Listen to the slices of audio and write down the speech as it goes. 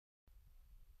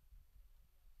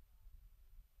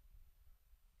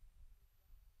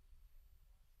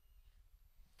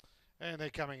And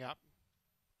they're coming up.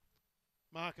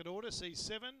 Market order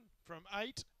C7 from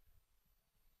 8,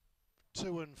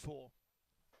 2 and 4.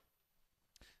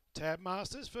 Tab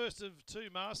Masters, first of 2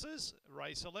 Masters,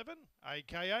 race 11,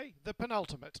 aka the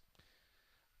penultimate.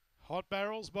 Hot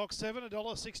Barrels, box 7,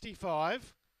 $1.65.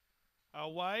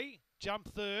 Away,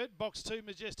 jump third. Box 2,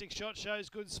 Majestic Shot shows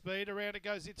good speed. Around it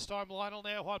goes It's Time Lionel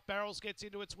now. Hot Barrels gets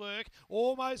into its work.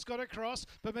 Almost got across,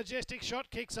 but Majestic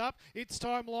Shot kicks up. It's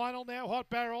Time Lionel now. Hot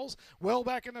Barrels well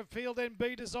back in the field. Then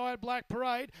Be Desired Black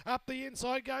Parade. Up the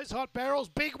inside goes Hot Barrels.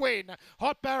 Big win.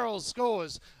 Hot Barrels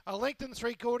scores a length and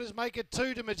 3/4. Make it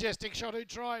 2 to Majestic Shot, who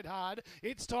tried hard.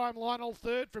 It's Time Lionel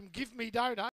third from Give Me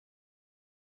Donut.